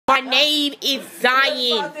My name is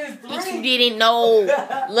Zion. If you didn't know,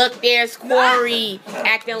 look, there's Corey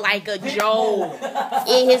acting like a Joe.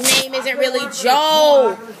 His name isn't really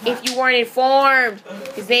Joe. If you weren't informed,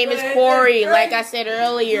 his name is Corey, like I said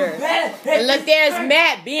earlier. And look, there's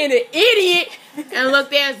Matt being an idiot. And look,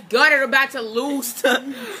 there's Gunner about to lose to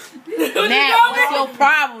Matt. What's your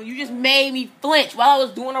problem? You just made me flinch while I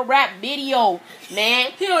was doing a rap video,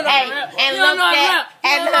 man. And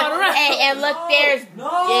look, there's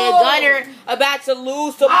Gunner about to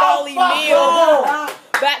lose to Paulie Mill.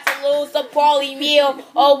 About to lose to Paulie Mill.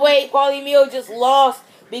 Oh wait, Paulie Mill just lost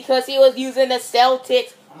because he was using the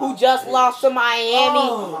Celtics, who just lost to Miami.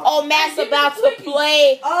 Oh, Matt's about to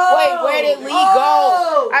play. Wait, where did Lee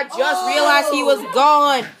go? I just realized he was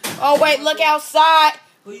gone. Oh, wait, look outside.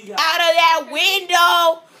 Out of that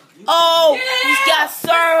window. Oh, he's got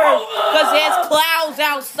served because there's clouds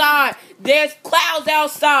outside. There's clouds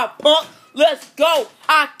outside, punk. Let's go.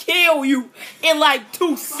 I'll kill you in like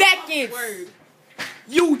 2 seconds.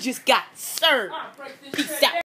 You just got served. Peace out.